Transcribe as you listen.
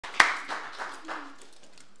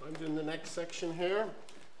I'm doing the next section here.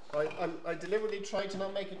 I deliberately tried to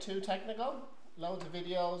not make it too technical. Loads of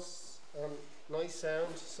videos, nice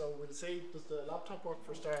sound, so we'll see. Does the laptop work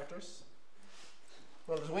for starters?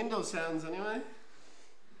 Well, there's Windows sounds anyway.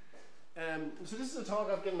 So this is a talk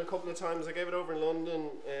I've given a couple of times. I gave it over in London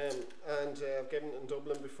and I've given it in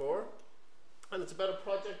Dublin before. And it's about a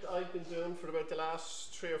project I've been doing for about the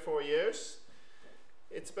last 3 or 4 years.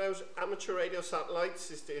 It's about amateur radio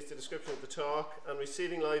satellites, is the description of the talk, and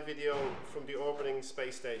receiving live video from the orbiting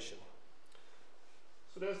space station.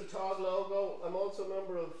 So there's the TOG logo. I'm also a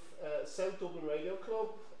member of South Dublin Radio Club,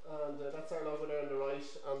 and that's our logo there on the right.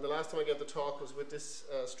 And the last time I gave the talk was with this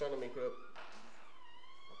astronomy group.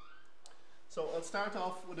 So I'll start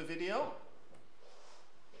off with a video.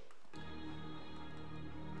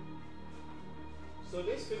 So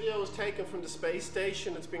this video was taken from the space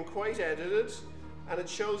station. It's been quite edited, and it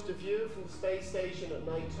shows the view from the space station at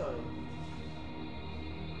night time.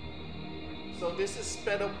 So this is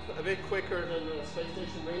sped up a bit quicker than the space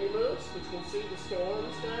station really moves, but you can see the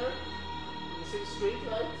storms there. You can see the street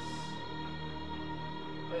lights.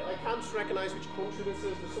 I can't recognize which country this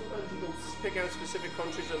is, but sometimes you can pick out specific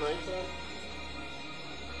countries at night time.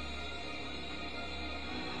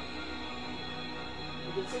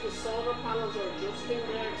 You can see the solar panels are adjusting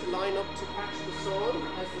there to line up to catch the sun.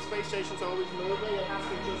 As the space station's always moving, it has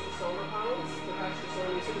to adjust the solar panels to catch the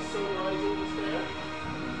sun. You see the sun rising just there.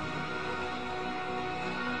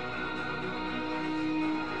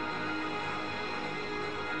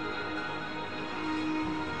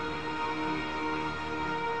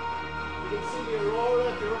 You can see the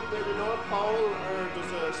aurora if you're up near the North Pole, or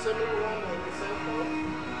there's a similar one at the South Pole.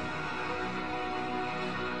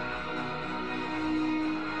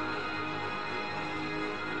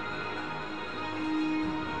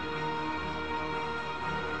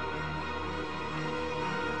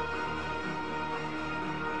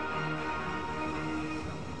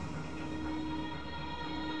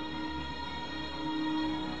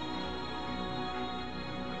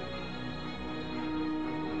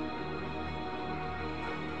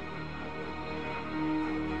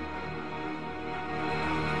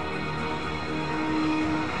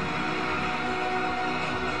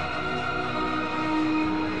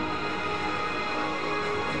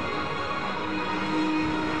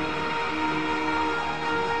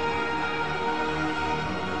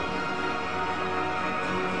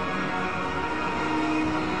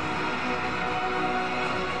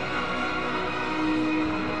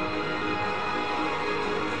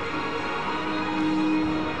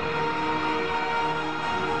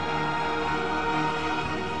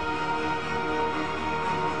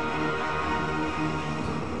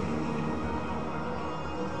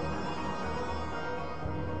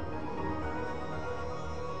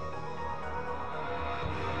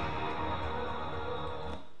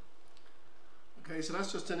 So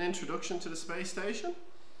that's just an introduction to the space station.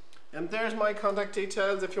 And there's my contact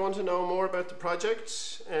details if you want to know more about the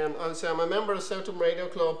project. I'll say I'm a member of South Dublin Radio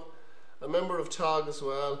Club, a member of TOG as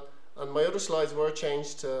well, and my other slides were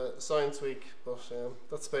changed to Science Week, but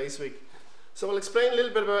that's Space Week. So I'll explain a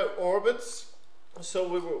little bit about orbits. So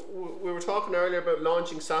we were talking earlier about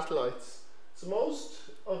launching satellites. So most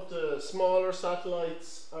of the smaller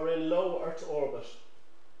satellites are in low Earth orbit.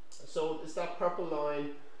 So it's that purple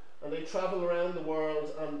line, and they travel around the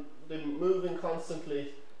world and they're moving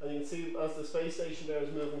constantly, and you can see as the space station there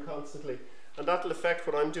is moving constantly, and that will affect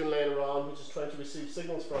what I'm doing later on, which is trying to receive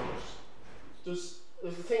signals from it. There's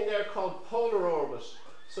a thing there called polar orbit.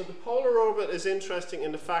 So the polar orbit is interesting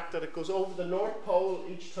in the fact that it goes over the North Pole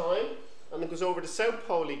each time, and it goes over the South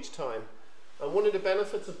Pole each time. And one of the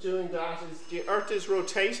benefits of doing that is the Earth is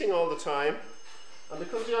rotating all the time, and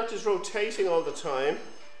because the Earth is rotating all the time,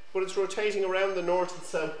 but it's rotating around the North and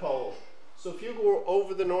South Pole. So if you go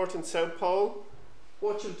over the North and South Pole,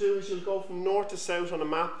 what you'll do is you'll go from north to south on a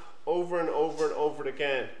map over and over and over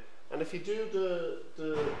again. And if you do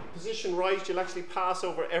the position right, you'll actually pass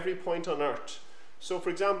over every point on Earth. So for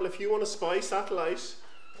example, if you want a spy satellite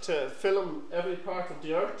to film every part of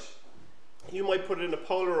the Earth, you might put it in a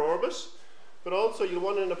polar orbit, but also you'll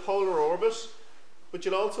want it in a polar orbit, but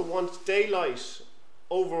you'll also want daylight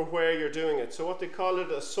over where you're doing it. So what they call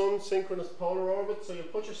it, a sun synchronous polar orbit. So you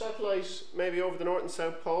put your satellite maybe over the North and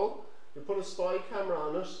South Pole, you put a spy camera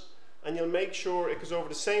on it, and you'll make sure it goes over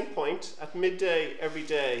the same point at midday every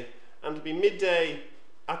day, and it'll be midday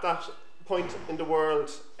at that point in the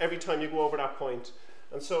world every time you go over that point.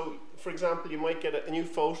 And so, for example, you might get a new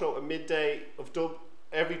photo at midday of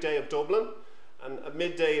every day of Dublin, and at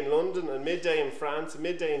midday in London, and midday in France, and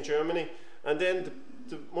midday in Germany, and then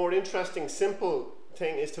the more interesting, simple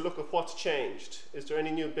thing is to look at what's changed. Is there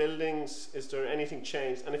any new buildings? Is there anything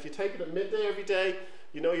changed? And if you take it at midday every day,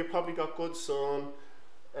 you know you've probably got good sun.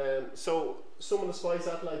 So some of the spy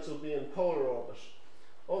satellites will be in polar orbit.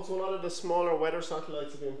 Also, a lot of the smaller weather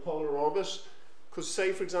satellites will be in polar orbit. Because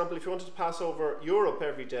say, for example, if you wanted to pass over Europe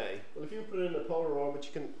every day, well, if you put it in a polar orbit,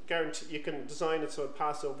 you can design it so it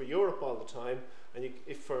passes over Europe all the time, and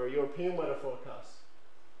if for a European weather forecast.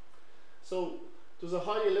 So there's a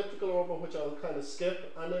high elliptical orbit, which I'll kind of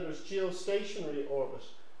skip, and then there's geostationary orbit.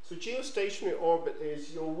 So geostationary orbit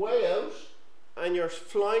is you're way out, and you're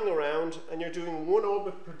flying around, and you're doing one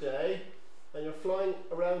orbit per day, and you're flying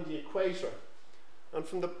around the equator. And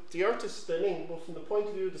from the Earth is spinning, but from the point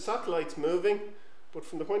of view of the satellite's moving, but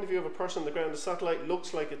from the point of view of a person on the ground, the satellite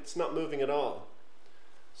looks like it's not moving at all.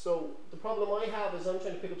 So the problem I have is I'm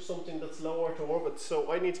trying to pick up something that's low Earth orbit, so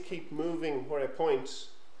I need to keep moving where I point.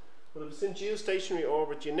 But if it's in geostationary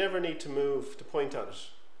orbit, you never need to move to point at it.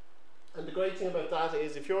 And the great thing about that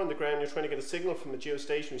is if you're on the ground, you're trying to get a signal from a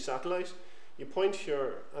geostationary satellite, you point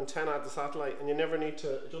your antenna at the satellite and you never need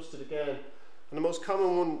to adjust it again. And the most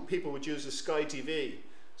common one people would use is Sky TV.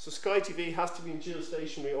 So Sky TV has to be in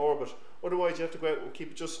geostationary orbit, otherwise you have to go out and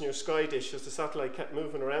keep adjusting your Sky dish as the satellite kept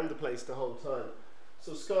moving around the place the whole time.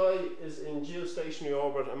 So Sky is in geostationary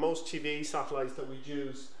orbit, and most TV satellites that we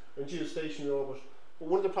use are in geostationary orbit. But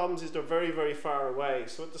one of the problems is they're very, very far away.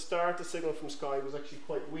 So at the start, the signal from Sky was actually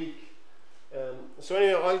quite weak. So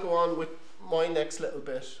anyway, I'll go on with my next little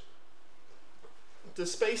bit. The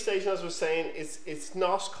space station, as I was saying, it's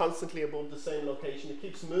not constantly above the same location. It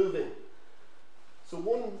keeps moving. So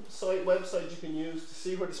one website you can use to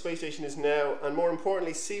see where the space station is now, and more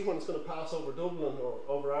importantly, see when it's going to pass over Dublin or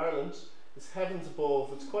over Ireland, is Heavens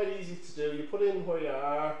Above. It's quite easy to do. You put in where you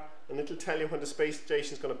are, and it'll tell you when the space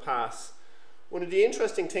station is going to pass. One of the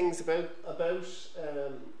interesting things about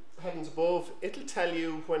Heavens Above, it'll tell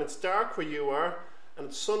you when it's dark where you are, and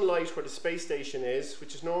it's sunlight where the space station is,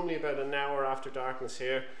 which is normally about an hour after darkness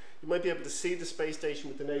here. You might be able to see the space station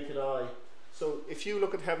with the naked eye. So if you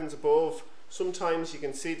look at Heavens Above, sometimes you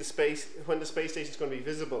can see the space when the space station is going to be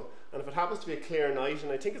visible. And if it happens to be a clear night,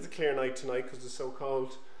 and I think it's a clear night tonight because it's so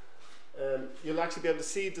cold, you'll actually be able to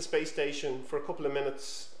see the space station for a couple of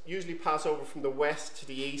minutes, usually pass over from the west to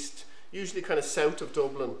the east, usually kind of south of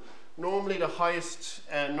Dublin. Normally the highest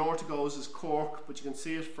north it goes is Cork, but you can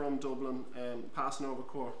see it from Dublin passing over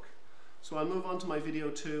Cork. So I'll move on to my video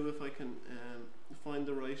 2 if I can find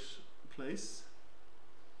the right place.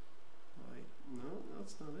 No,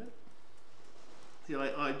 that's not it.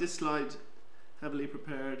 See, this slide, heavily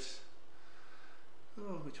prepared.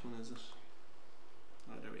 Oh, which one is it?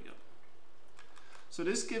 Oh, there we go. So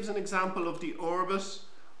this gives an example of the orbit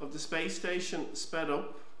of the space station sped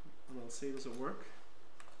up, and I'll see does it work.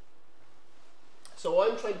 So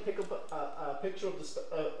I'm trying to pick up a picture of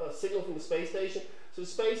a signal from the space station. So the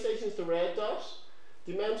space station is the red dot.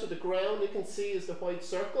 The amount of the ground you can see is the white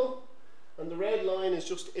circle, and the red line is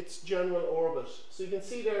just its general orbit. So you can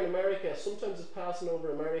see there in America, sometimes it's passing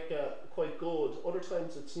over America quite good, other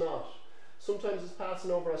times it's not. Sometimes it's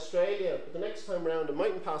passing over Australia, but the next time around it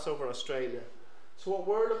mightn't pass over Australia. So what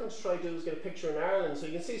we're looking to try to do is get a picture in Ireland. So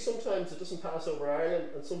you can see sometimes it doesn't pass over Ireland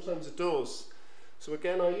and sometimes it does. So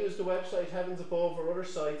again, I'll use the website Heavens Above or other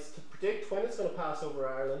sites to predict when it's going to pass over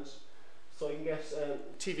Ireland, so I can get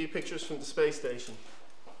TV pictures from the space station.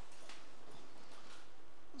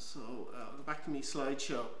 So I'll go back to my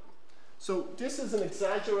slideshow. So this is an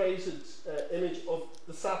exaggerated image of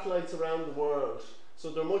the satellites around the world.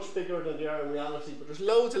 So they're much bigger than they are in reality, but there's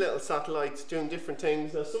loads of little satellites doing different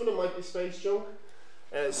things. Now some of them might be space junk,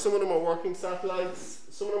 some of them are working satellites,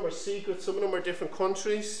 some of them are secret, some of them are different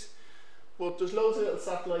countries. But there's loads of little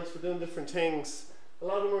satellites for doing different things. A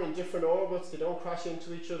lot of them are in different orbits, they don't crash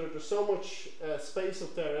into each other. There's so much space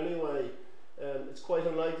up there anyway, it's quite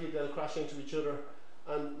unlikely they'll crash into each other.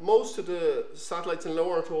 And most of the satellites in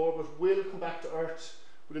low Earth orbit will come back to Earth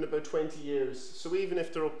within about 20 years. So even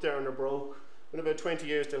if they're up there and they're broke, in about 20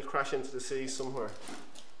 years they'll crash into the sea somewhere.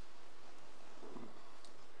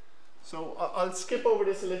 So I'll skip over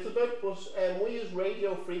this a little bit, but we use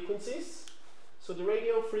radio frequencies. So the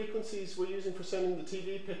radio frequencies we're using for sending the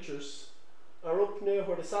TV pictures are up near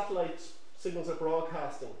where the satellite signals are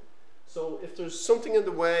broadcasting. So if there's something in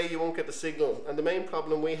the way, you won't get the signal. And the main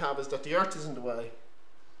problem we have is that the Earth is in the way.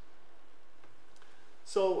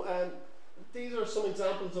 So these are some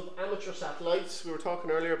examples of amateur satellites. We were talking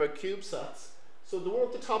earlier about CubeSats. So the one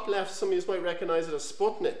at the top left, some of you might recognize it as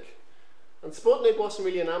Sputnik. And Sputnik wasn't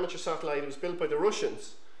really an amateur satellite, it was built by the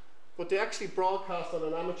Russians. But they actually broadcast on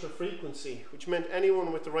an amateur frequency, which meant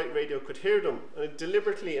anyone with the right radio could hear them. And it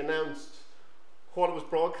deliberately announced what it was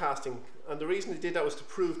broadcasting. And the reason they did that was to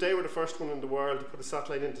prove they were the first one in the world to put a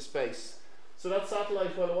satellite into space. So that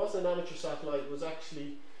satellite, while it wasn't an amateur satellite, was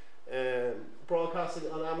actually broadcasting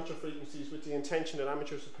on amateur frequencies with the intention that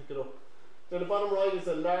amateurs would pick it up. Then the bottom right is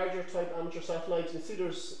a larger type amateur satellite. You can see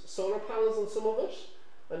there's solar panels on some of it,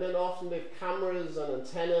 and then often they have cameras and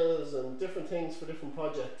antennas and different things for different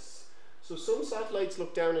projects. So some satellites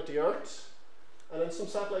look down at the Earth, and then some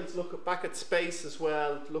satellites look back at space as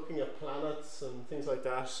well, looking at planets and things like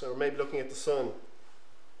that, or maybe looking at the sun.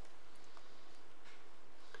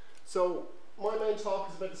 So my main talk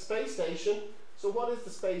is about the space station. So what is the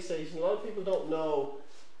space station? A lot of people don't know.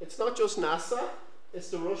 It's not just NASA, it's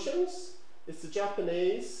the Russians, it's the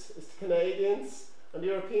Japanese, it's the Canadians, and the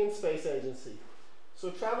European Space Agency. So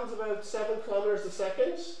it travels about 7 kilometers a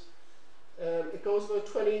second. It goes about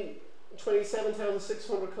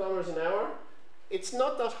 27,600 kilometers an hour. It's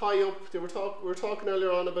not that high up. We were talking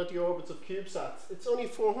earlier on about the orbits of CubeSats. It's only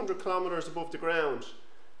 400 kilometers above the ground,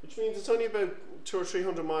 which means it's only about 200 or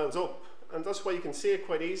 300 miles up. And that's why you can see it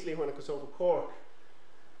quite easily when it goes over Cork.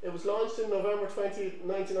 It was launched in November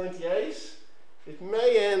 1998. It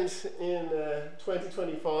may end in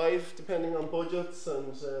 2025, depending on budgets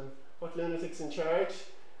and what lunatic's in charge.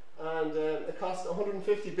 And it cost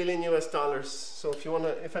 150 billion US dollars. So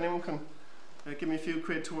if anyone can give me a few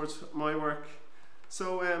quid towards my work.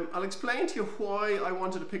 So I'll explain to you why I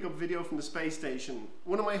wanted to pick up video from the space station.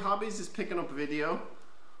 One of my hobbies is picking up video,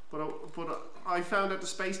 but I found out the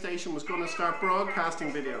space station was going to start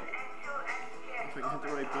broadcasting video. If I can hit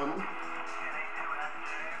the right button.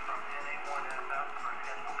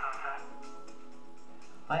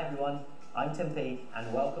 Hi everyone, I'm Tim P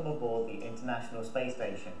and welcome aboard the International Space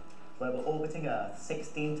Station, where we're orbiting Earth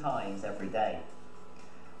 16 times every day.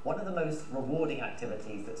 One of the most rewarding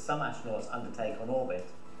activities that some astronauts undertake on orbit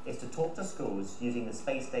is to talk to schools using the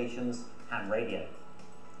space station's ham radio.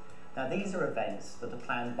 Now these are events that are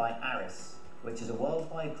planned by ISS, which is a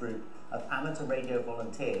worldwide group of amateur radio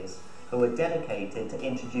volunteers who are dedicated to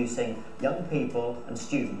introducing young people and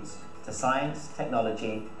students to science,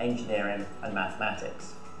 technology, engineering and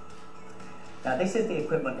mathematics. Now this is the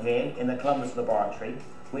equipment here in the Columbus laboratory,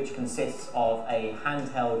 which consists of a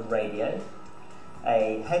handheld radio,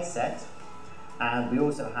 a headset, and we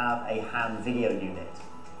also have a ham video unit.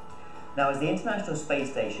 Now as the International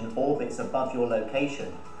Space Station orbits above your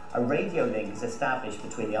location, a radio link is established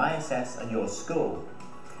between the ISS and your school.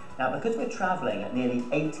 Now because we're travelling at nearly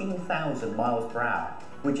 18,000 miles per hour,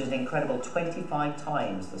 which is an incredible 25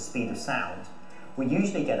 times the speed of sound, we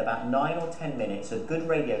usually get about 9 or 10 minutes of good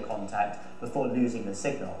radio contact before losing the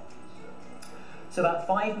signal. So about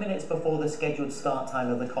 5 minutes before the scheduled start time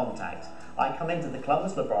of the contact, I come into the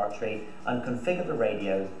Columbus laboratory and configure the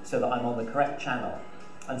radio so that I'm on the correct channel.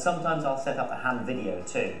 And sometimes I'll set up a ham video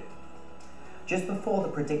too. Just before the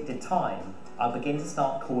predicted time, I'll begin to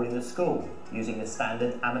start calling the school using the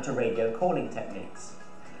standard amateur radio calling techniques.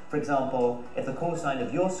 For example, if the call sign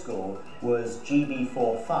of your school was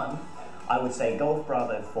GB4 Fun, I would say Golf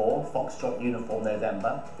Bravo 4, Foxtrot Uniform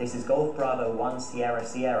November. This is Golf Bravo 1 Sierra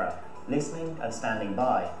Sierra, listening and standing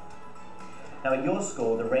by. Now at your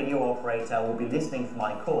school, the radio operator will be listening for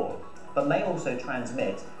my call, but may also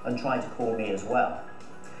transmit and try to call me as well.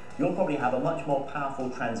 You'll probably have a much more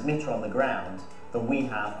powerful transmitter on the ground than we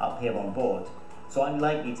have up here on board, so I'm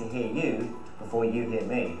likely to hear you before you hear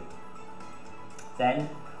me. Then,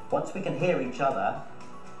 once we can hear each other,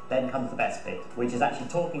 then comes the best bit, which is actually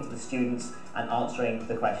talking to the students and answering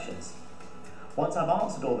the questions. Once I've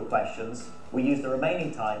answered all the questions, we use the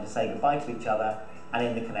remaining time to say goodbye to each other and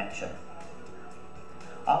end the connection.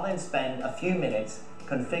 I'll then spend a few minutes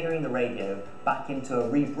configuring the radio back into a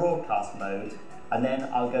rebroadcast mode, and then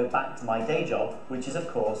I'll go back to my day job, which is of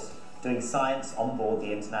course doing science on board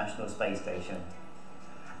the International Space Station.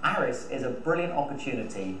 ARIS is a brilliant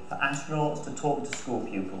opportunity for astronauts to talk to school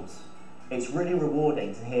pupils. It's really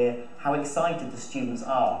rewarding to hear how excited the students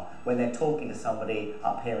are when they're talking to somebody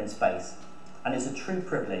up here in space. And it's a true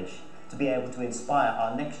privilege to be able to inspire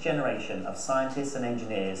our next generation of scientists and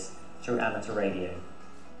engineers through amateur radio.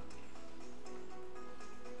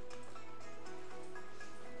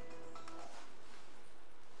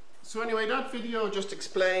 So anyway, that video just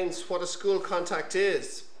explains what a school contact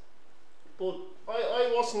is. But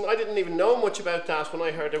I didn't even know much about that when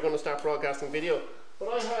I heard they were going to start broadcasting video.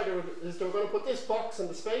 What I heard is they were going to put this box on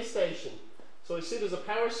the space station. So you see there's a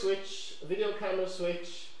power switch, a video camera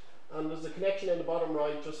switch, and there's a connection in the bottom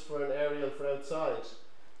right just for an aerial for outside.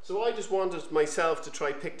 So I just wanted myself to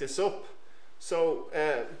try pick this up. So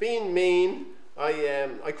being mean,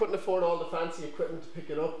 I couldn't afford all the fancy equipment to pick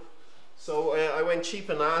it up. So I went cheap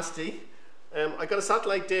and nasty, I got a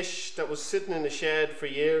satellite dish that was sitting in the shed for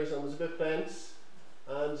years and was a bit bent,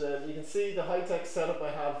 and you can see the high-tech setup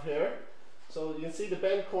I have here. So you can see the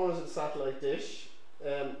bent corners of the satellite dish.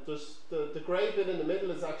 There's the grey bit in the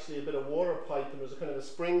middle is actually a bit of water pipe, and there's a kind of a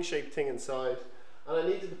spring-shaped thing inside. And I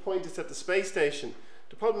needed to point this at the space station.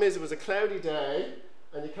 The problem is it was a cloudy day,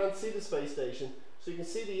 and you can't see the space station. So you can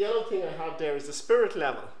see the yellow thing I have there is the spirit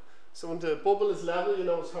level. So when the bubble is level, you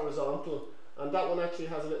know it's horizontal. And that one actually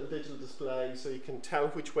has a little digital display, so you can tell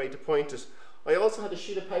which way to point it. I also had a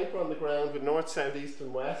sheet of paper on the ground with north, south, east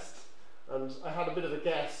and west, and I had a bit of a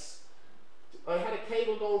guess. I had a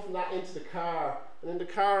cable going from that into the car, and in the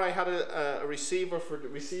car I had a receiver for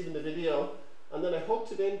receiving the video, and then I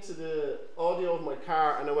hooked it into the audio of my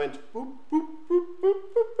car, and I went boop, boop, boop, boop, boop,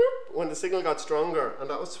 boop, when the signal got stronger, and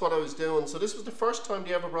that was what I was doing. So this was the first time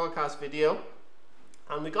they ever broadcast video,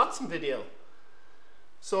 and we got some video.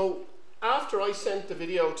 So after I sent the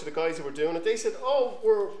video to the guys who were doing it, they said, oh,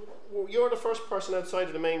 you're the first person outside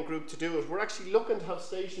of the main group to do it. We're actually looking to have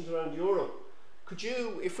stations around Europe. Could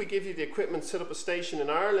you, if we give you the equipment, set up a station in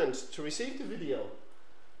Ireland to receive the video?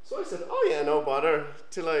 So I said, oh yeah, no bother,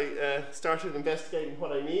 till I started investigating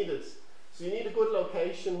what I needed. So you need a good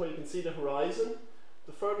location where you can see the horizon.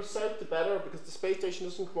 The further south the better, because the space station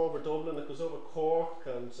doesn't come over Dublin, it goes over Cork.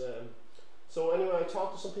 And so anyway, I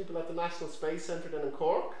talked to some people at the National Space Centre then in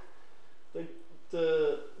Cork.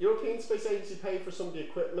 The European Space Agency paid for some of the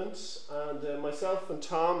equipment, and myself and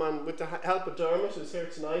Tom, and with the help of Dermot, who's here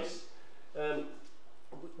tonight,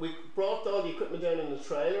 we brought all the equipment down in the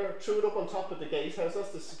trailer, threw it up on top of the gatehouse. That's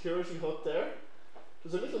the security hut there.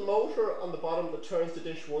 There's a little motor on the bottom that turns the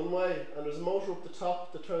dish one way, and there's a motor up the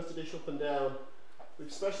top that turns the dish up and down. We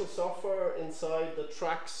have special software inside that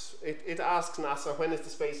tracks, it asks NASA when is the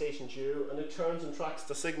space station due, and it turns and tracks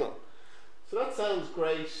the signal. So that sounds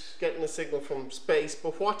great, getting a signal from space,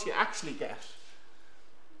 but what do you actually get?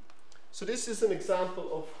 So this is an example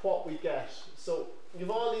of what we get. So you have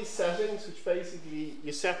all these settings, which basically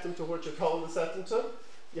you set them to what you're told to set them to.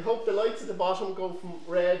 You hope the lights at the bottom go from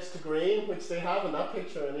red to green, which they have in that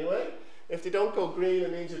picture anyway. If they don't go green,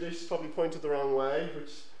 it means your dish is probably pointed the wrong way,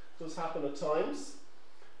 which does happen at times.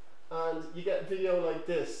 And you get video like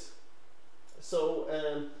this. So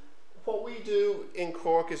what we do in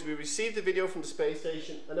Cork is we receive the video from the space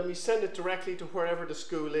station, and then we send it directly to wherever the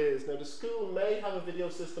school is. Now the school may have a video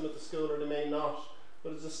system at the school, or they may not,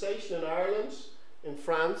 but there's a station in Ireland, in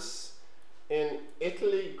France, in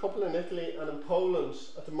Italy, a couple in Italy, and in Poland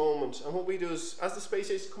at the moment. And what we do is, as the space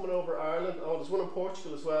station is coming over Ireland, oh, there's one in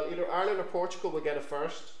Portugal as well, either Ireland or Portugal will get it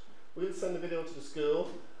first. We'll send the video to the school,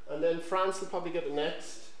 and then France will probably get it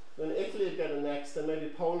next, then Italy will get it next, and maybe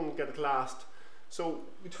Poland will get it last. So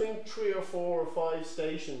between 3 or 4 or 5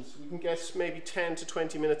 stations, we can get maybe 10 to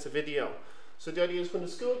 20 minutes of video. So the idea is when the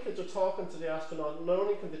school kids are talking to the astronaut, not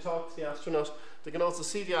only can they talk to the astronaut, they can also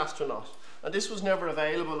see the astronaut. And this was never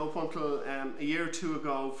available up until a year or two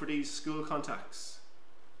ago for these school contacts.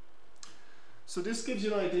 So this gives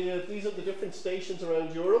you an idea. These are the different stations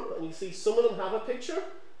around Europe, and you see some of them have a picture,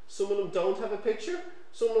 some of them don't have a picture.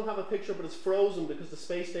 Some of them have a picture, but it's frozen because the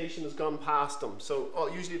space station has gone past them. So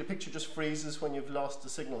usually the picture just freezes when you've lost the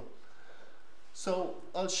signal. So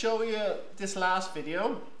I'll show you this last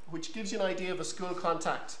video, which gives you an idea of a school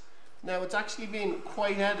contact. Now it's actually been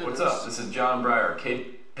quite edited. What's up? This is John Breyer,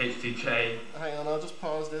 Kid HTJ. Hang on, I'll just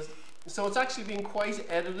pause this. So it's actually been quite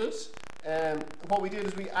edited. What we did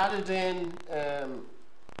is we added in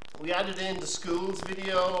the school's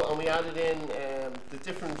video, and we added in the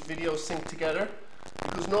different videos synced together.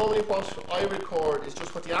 Because normally what I record is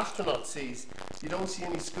just what the astronaut sees. You don't see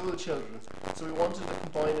any school children. So we wanted to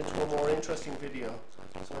combine it to a more interesting video.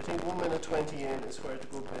 So I think 1 minute 20 in is where the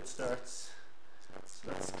good bit starts. So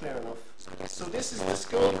that's clear enough. So this is the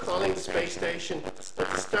school calling the space station. At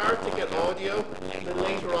the start they get audio, then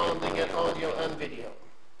later on they get audio and video.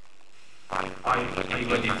 Are you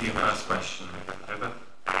ready for your first question? Over.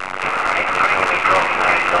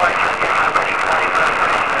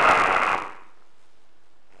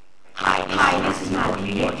 Hi, this is Matt. What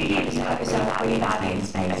do you need to episode Are You Bad in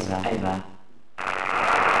Space? Over.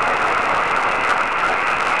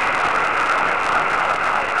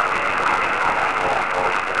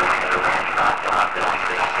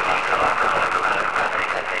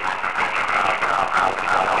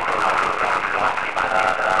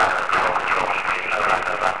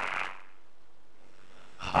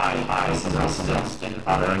 Hi, this is Austin.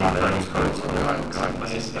 Are there any friends codes on the right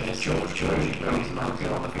place? George, he's knocking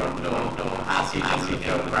on the front door. As you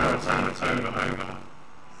go around, it's over.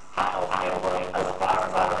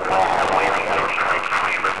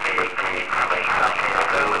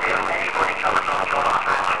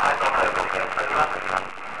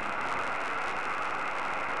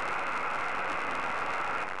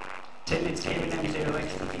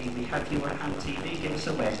 hopefully you won't have TV, give us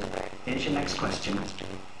a whiz. Here's your next question.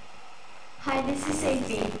 Hi, this is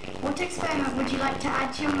Sophie. What experiment would you like to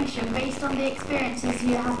add to your mission based on the experiences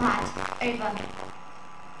you have had? Over.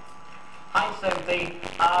 Hi Sophie,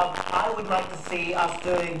 I would like to see us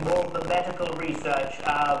doing more of the medical research,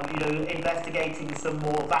 investigating some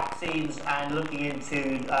more vaccines and looking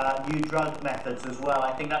into new drug methods as well.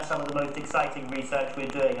 I think that's some of the most exciting research we're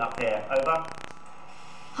doing up here. Over.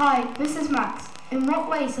 Hi, this is Max. In what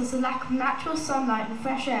ways does the lack of natural sunlight and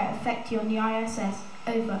fresh air affect you on the ISS?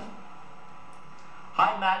 Over.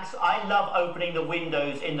 Hi Max, I love opening the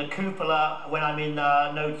windows in the cupola when I'm in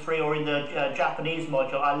Node 3 or in the Japanese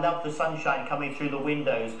module. I love the sunshine coming through the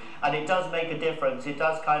windows, and it does make a difference. It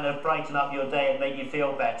does kind of brighten up your day and make you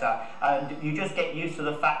feel better, and you just get used to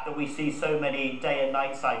the fact that we see so many day and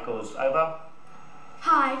night cycles. Over.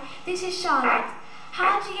 Hi, this is Charlotte.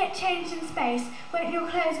 How do you get changed in space? Won't your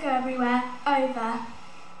clothes go everywhere? Over.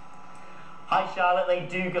 Hi Charlotte, they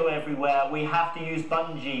do go everywhere. We have to use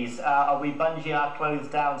bungees. We bungee our clothes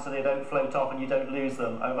down so they don't float off and you don't lose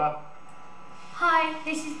them. Over. Hi,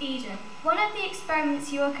 this is Eden. One of the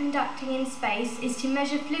experiments you are conducting in space is to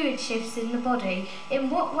measure fluid shifts in the body. In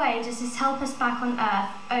what way does this help us back on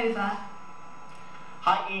Earth? Over.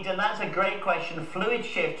 Hi Eden, that's a great question. Fluid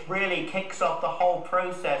shift really kicks off the whole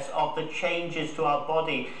process of the changes to our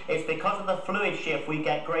body. It's because of the fluid shift we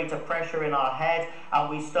get greater pressure in our head and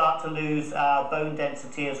we start to lose bone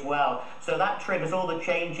density as well. So that triggers all the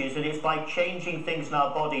changes, and it's by changing things in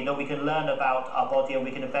our body that we can learn about our body and we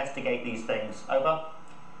can investigate these things. Over.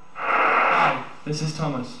 Hi, this is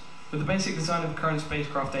Thomas. With the basic design of current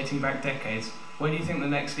spacecraft dating back decades, where do you think the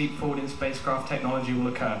next leap forward in spacecraft technology will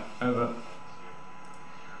occur? Over.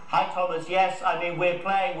 Hi Thomas, yes, I mean we're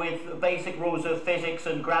playing with basic rules of physics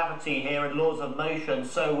and gravity here and laws of motion,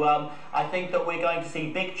 so I think that we're going to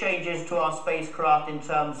see big changes to our spacecraft in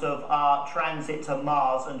terms of our transit to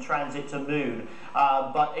Mars and transit to Moon.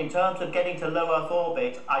 But in terms of getting to low Earth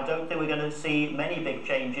orbit, I don't think we're going to see many big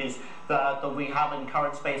changes that we have in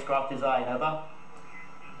current spacecraft design. Over.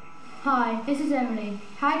 Hi, this is Emily.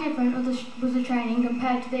 How different was the training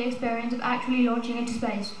compared to the experience of actually launching into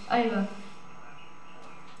space? Over.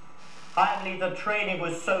 Hi Emily, the training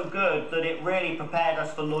was so good that it really prepared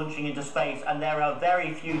us for launching into space, and there are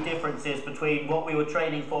very few differences between what we were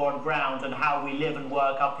training for on ground and how we live and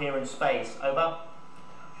work up here in space. Over.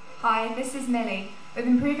 Hi, this is Millie. With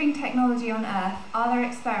improving technology on Earth, are there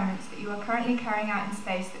experiments that you are currently carrying out in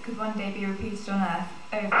space that could one day be repeated on Earth?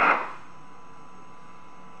 Over.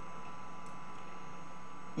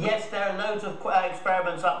 Yes, there are loads of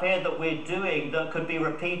experiments up here that we're doing that could be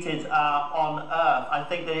repeated on Earth. I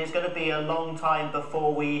think that it's going to be a long time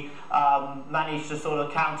before we manage to sort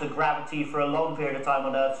of counter gravity for a long period of time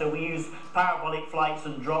on Earth. So we use parabolic flights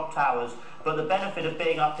and drop towers. But the benefit of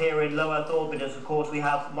being up here in low Earth orbit is, of course, we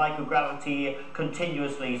have microgravity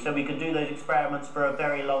continuously, so we can do those experiments for a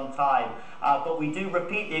very long time. But we do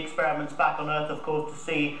repeat the experiments back on Earth, of course, to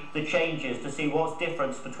see the changes, to see what's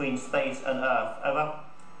difference between space and Earth. Over.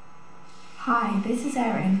 Hi, this is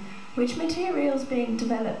Erin. Which materials being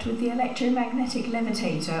developed with the electromagnetic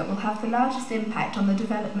levitator will have the largest impact on the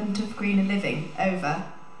development of greener living? Over.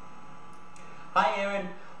 Hi Erin.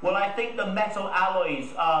 Well, I think the metal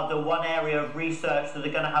alloys are the one area of research that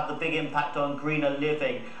are going to have the big impact on greener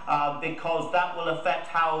living, because that will affect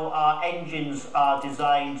how our engines are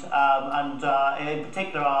designed, and in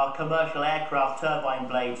particular our commercial aircraft turbine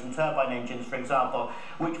blades and turbine engines, for example,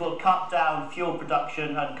 which will cut down fuel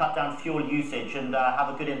production and cut down fuel usage and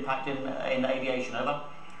have a good impact in aviation. Over.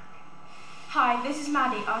 Hi, this is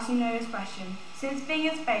Maddie asking Noah's question. Since being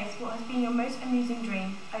in space, what has been your most amusing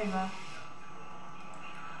dream? Over.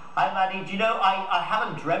 Hi Maddie, do you know, I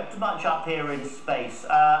haven't dreamt much up here in space,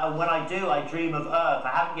 and when I do, I dream of Earth.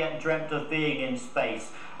 I haven't yet dreamt of being in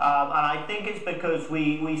space, and I think it's because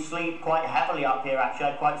we sleep quite heavily up here,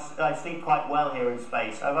 actually. I sleep quite well here in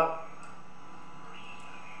space. Over.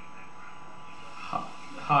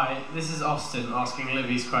 Hi, this is Austin asking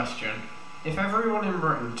Livy's question. If everyone in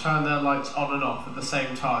Britain turned their lights on and off at the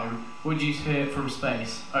same time, would you see it from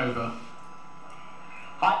space? Over.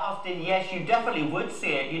 Hi Austin, yes, you definitely would see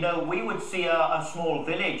it. You know, we would see a small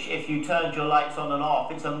village if you turned your lights on and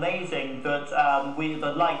off. It's amazing that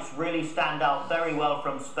the lights really stand out very well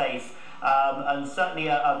from space. And certainly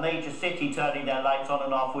a major city turning their lights on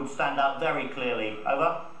and off would stand out very clearly.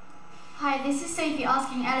 Over. Hi, this is Sophie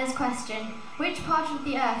asking Ella's question. Which part of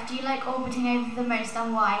the Earth do you like orbiting over the most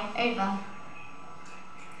and why? Over.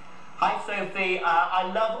 Hi Sophie,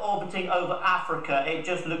 I love orbiting over Africa. It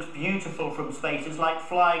just looks beautiful from space. It's like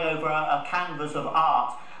flying over a canvas of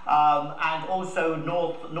art. And also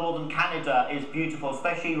northern Canada is beautiful,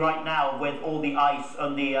 especially right now with all the ice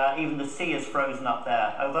and even the sea is frozen up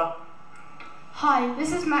there. Over. Hi,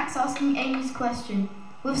 this is Max asking Amy's question.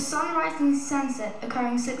 With sunrise and sunset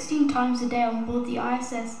occurring 16 times a day on board the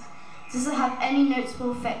ISS, does it have any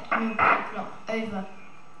noticeable effect on your body clock? Over.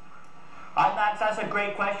 Hi Max, that's a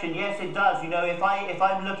great question. Yes, it does. You know, if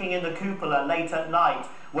I'm looking in the cupola late at night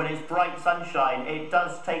when it's bright sunshine, it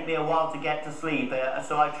does take me a while to get to sleep.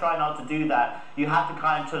 So I try not to do that. You have to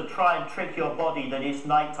kind of try and trick your body that it's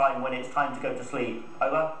nighttime when it's time to go to sleep.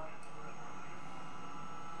 Over.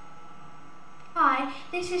 Hi,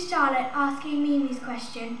 this is Charlotte asking Mimi's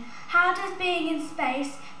question. How does being in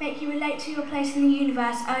space make you relate to your place in the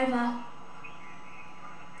universe? Over.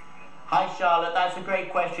 Hi Charlotte, that's a great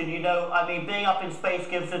question. You know, I mean, being up in space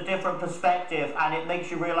gives a different perspective and it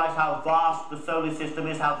makes you realise how vast the solar system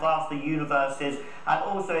is, how vast the universe is, and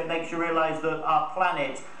also it makes you realise that our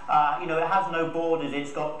planet, you know, it has no borders.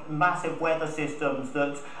 It's got massive weather systems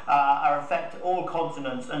that affect all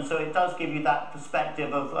continents, and so it does give you that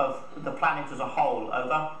perspective of the planet as a whole.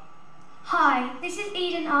 Over. Hi, this is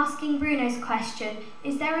Eden asking Bruno's question.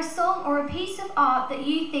 Is there a song or a piece of art that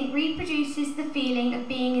you think reproduces the feeling of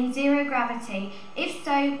being in zero gravity? If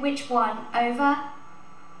so, which one? Over.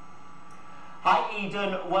 Hi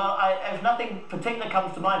Eden, well, there's nothing particular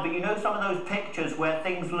comes to mind, but you know some of those pictures where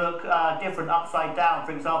things look different upside down.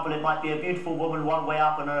 For example, it might be a beautiful woman one way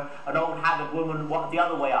up and an old haggard woman the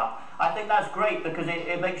other way up. I think that's great because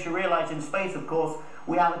it makes you realise in space, of course,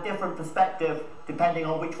 we have a different perspective depending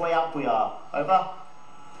on which way up we are. Over.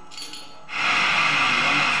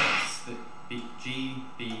 The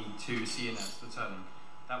GB2CNS returning.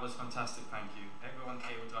 That was fantastic, thank you. Everyone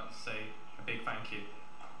here would like to say a big thank you.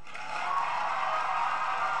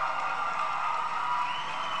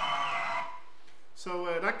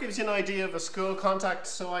 So that gives you an idea of a school contact.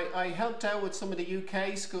 So I helped out with some of the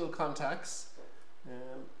UK school contacts.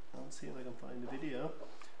 I'll see if I can find the video.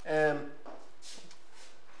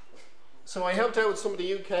 So I helped out with some of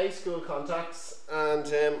the UK school contacts,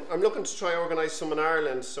 and I'm looking to try organise some in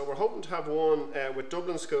Ireland. So we're hoping to have one with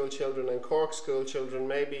Dublin school children and Cork school children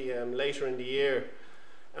maybe later in the year.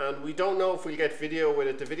 And we don't know if we'll get video with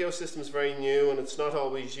it. The video system is very new and it's not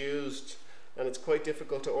always used, and it's quite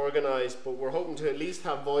difficult to organise, but we're hoping to at least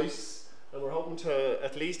have voice, and we're hoping to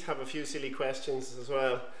at least have a few silly questions as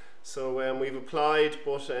well. So we've applied,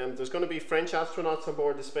 but there's going to be French astronauts on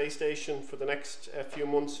board the space station for the next few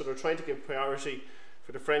months, so they're trying to give priority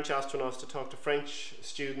for the French astronauts to talk to French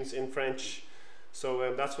students in French.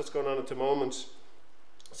 So that's what's going on at the moment.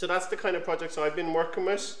 So that's the kind of projects I've been working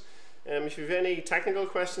with. If you have any technical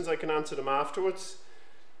questions, I can answer them afterwards.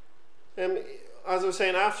 As I was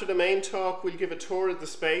saying, after the main talk, we'll give a tour of the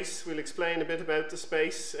space. We'll explain a bit about the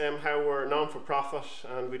space, how we're non-for-profit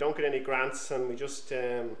and we don't get any grants, and we just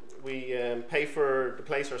pay for the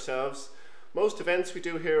place ourselves. Most events we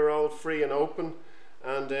do here are all free and open,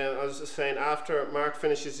 and as I was saying, after Mark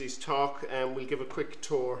finishes his talk, we'll give a quick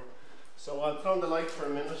tour. So I'll put on the light for a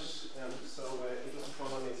minute, so it doesn't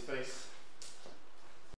fall on his face.